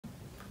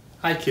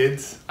Hi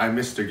kids, I'm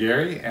Mr.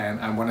 Gary and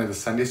I'm one of the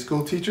Sunday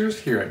school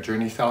teachers here at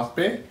Journey South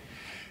Bay.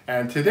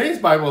 And today's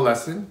Bible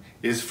lesson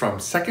is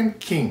from 2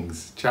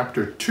 Kings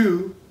chapter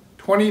 2,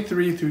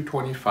 23 through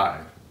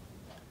 25.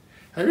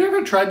 Have you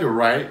ever tried to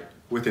write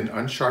with an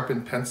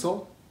unsharpened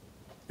pencil?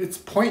 It's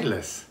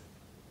pointless.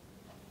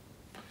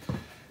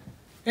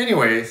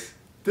 Anyways,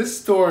 this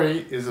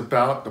story is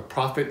about the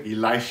prophet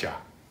Elisha.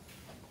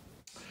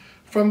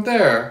 From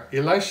there,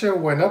 Elisha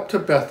went up to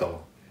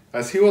Bethel.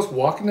 As he was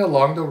walking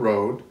along the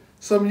road,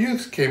 some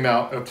youths came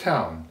out of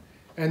town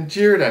and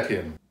jeered at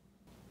him.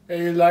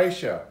 "Hey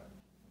Elisha,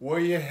 where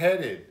you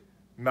headed?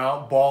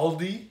 Mount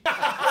Baldy?"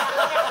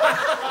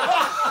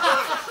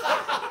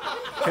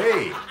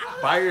 "Hey,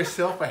 buy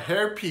yourself a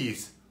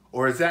hairpiece,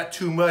 or is that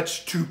too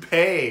much to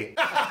pay?"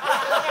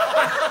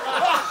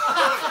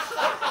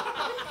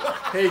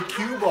 "Hey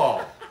cue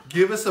ball,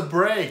 give us a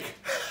break."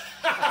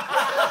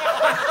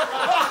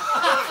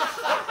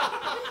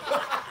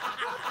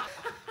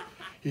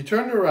 He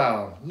turned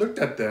around, looked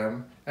at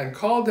them, and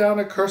called down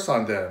a curse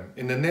on them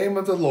in the name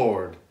of the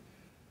Lord.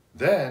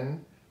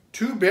 Then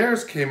 2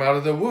 bears came out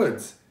of the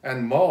woods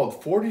and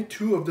mauled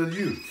 42 of the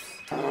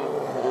youths.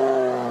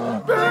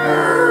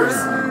 Bears!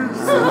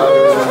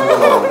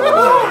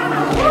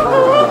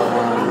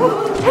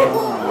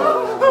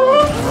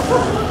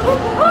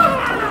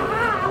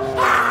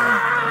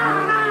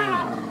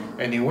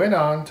 And he went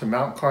on to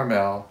Mount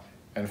Carmel,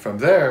 and from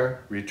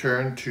there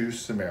returned to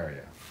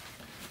Samaria.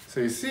 So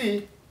you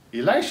see,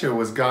 Elisha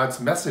was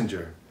God's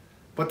messenger,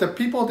 but the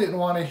people didn't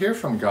want to hear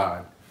from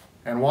God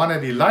and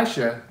wanted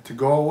Elisha to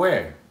go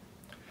away.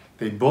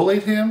 They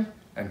bullied him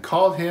and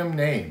called him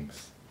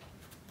names.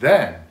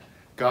 Then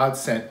God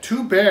sent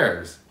 2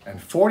 bears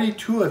and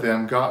 42 of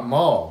them got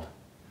mauled.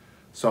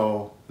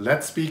 So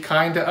let's be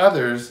kind to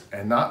others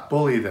and not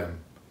bully them,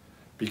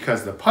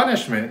 because the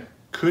punishment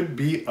could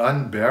be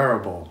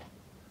unbearable.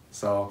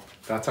 So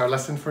that's our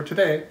lesson for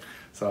today.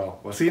 So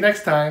we'll see you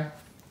next time.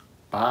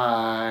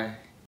 Bye.